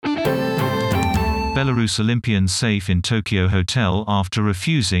Belarus Olympian safe in Tokyo hotel after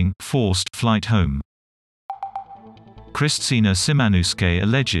refusing forced flight home. Kristina Szymanowska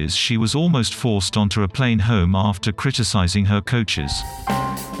alleges she was almost forced onto a plane home after criticizing her coaches.